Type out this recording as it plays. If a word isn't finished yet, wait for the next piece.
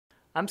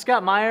I'm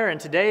Scott Meyer, and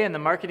today in the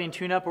Marketing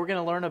Tune-Up, we're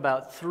going to learn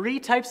about 3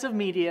 types of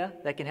media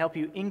that can help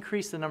you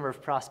increase the number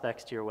of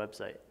prospects to your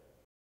website.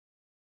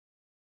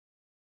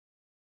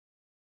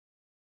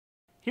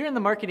 Here in the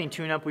Marketing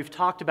Tune-Up, we've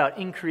talked about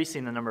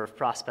increasing the number of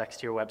prospects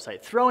to your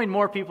website, throwing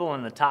more people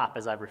in the top,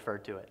 as I've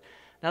referred to it.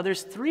 Now,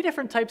 there's 3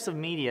 different types of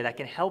media that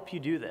can help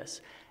you do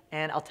this,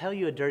 and I'll tell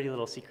you a dirty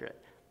little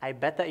secret. I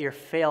bet that you're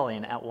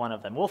failing at one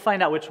of them. We'll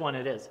find out which one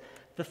it is.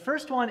 The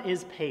first one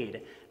is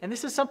paid, and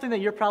this is something that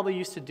you're probably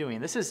used to doing.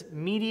 This is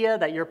media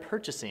that you're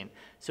purchasing.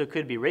 So it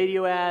could be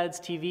radio ads,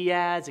 TV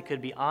ads, it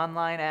could be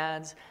online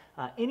ads.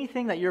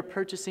 Anything that you're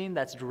purchasing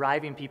that's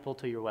driving people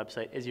to your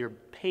website is your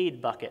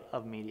paid bucket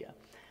of media.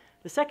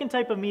 The second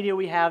type of media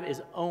we have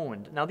is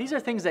owned. Now these are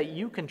things that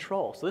you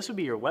control. So this would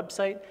be your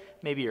website,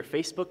 maybe your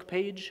Facebook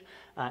page.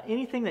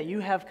 Anything that you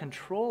have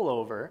control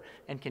over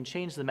and can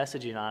change the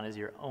messaging on is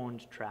your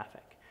owned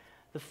traffic.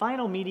 The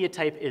final media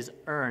type is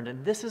earned,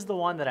 and this is the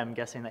one that I'm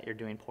guessing that you're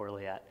doing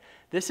poorly at.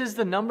 This is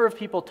the number of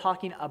people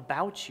talking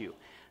about you.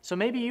 So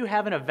maybe you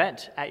have an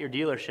event at your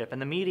dealership and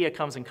the media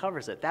comes and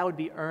covers it. That would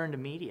be earned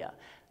media.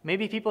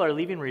 Maybe people are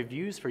leaving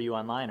reviews for you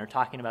online or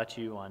talking about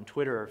you on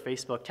Twitter or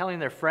Facebook, telling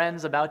their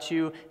friends about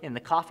you in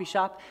the coffee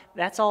shop.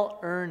 That's all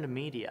earned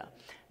media.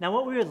 Now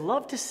what we would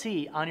love to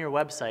see on your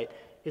website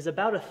is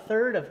about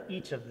 1/3 of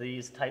each of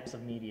these types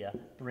of media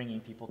bringing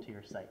people to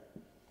your site.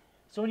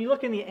 So when you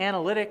look in the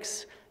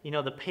analytics,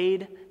 the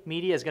paid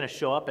media is going to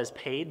show up as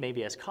paid,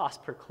 maybe as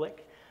cost per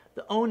click.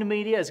 The owned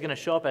media is going to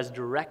show up as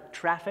direct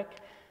traffic.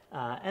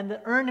 And the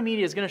earned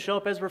media is going to show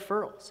up as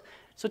referrals.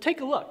 So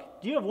take a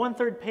look. Do you have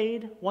 1/3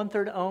 paid,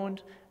 1/3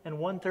 owned, and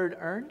 1/3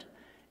 earned?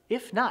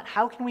 If not,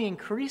 how can we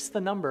increase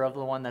the number of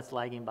the one that's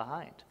lagging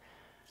behind?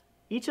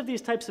 Each of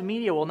these types of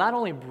media will not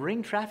only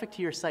bring traffic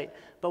to your site,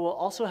 but will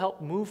also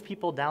help move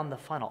people down the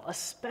funnel,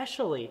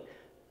 especially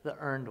the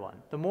earned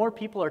one. The more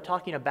people are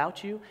talking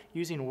about you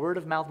using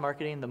word-of-mouth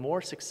marketing, the more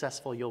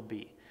successful you'll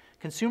be.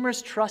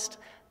 Consumers trust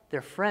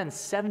their friends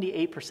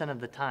 78%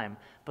 of the time,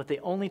 but they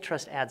only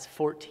trust ads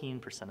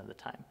 14% of the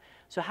time.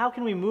 So how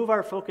can we move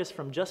our focus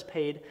from just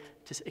paid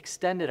to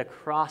extend it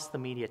across the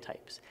media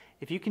types?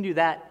 If you can do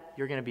that,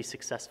 you're going to be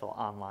successful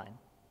online.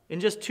 In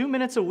just 2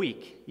 minutes a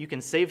week, you can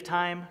save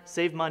time,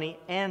 save money,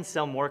 and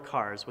sell more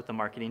cars with the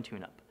Marketing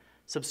Tune-Up.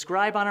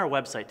 Subscribe on our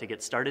website to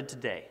get started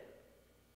today.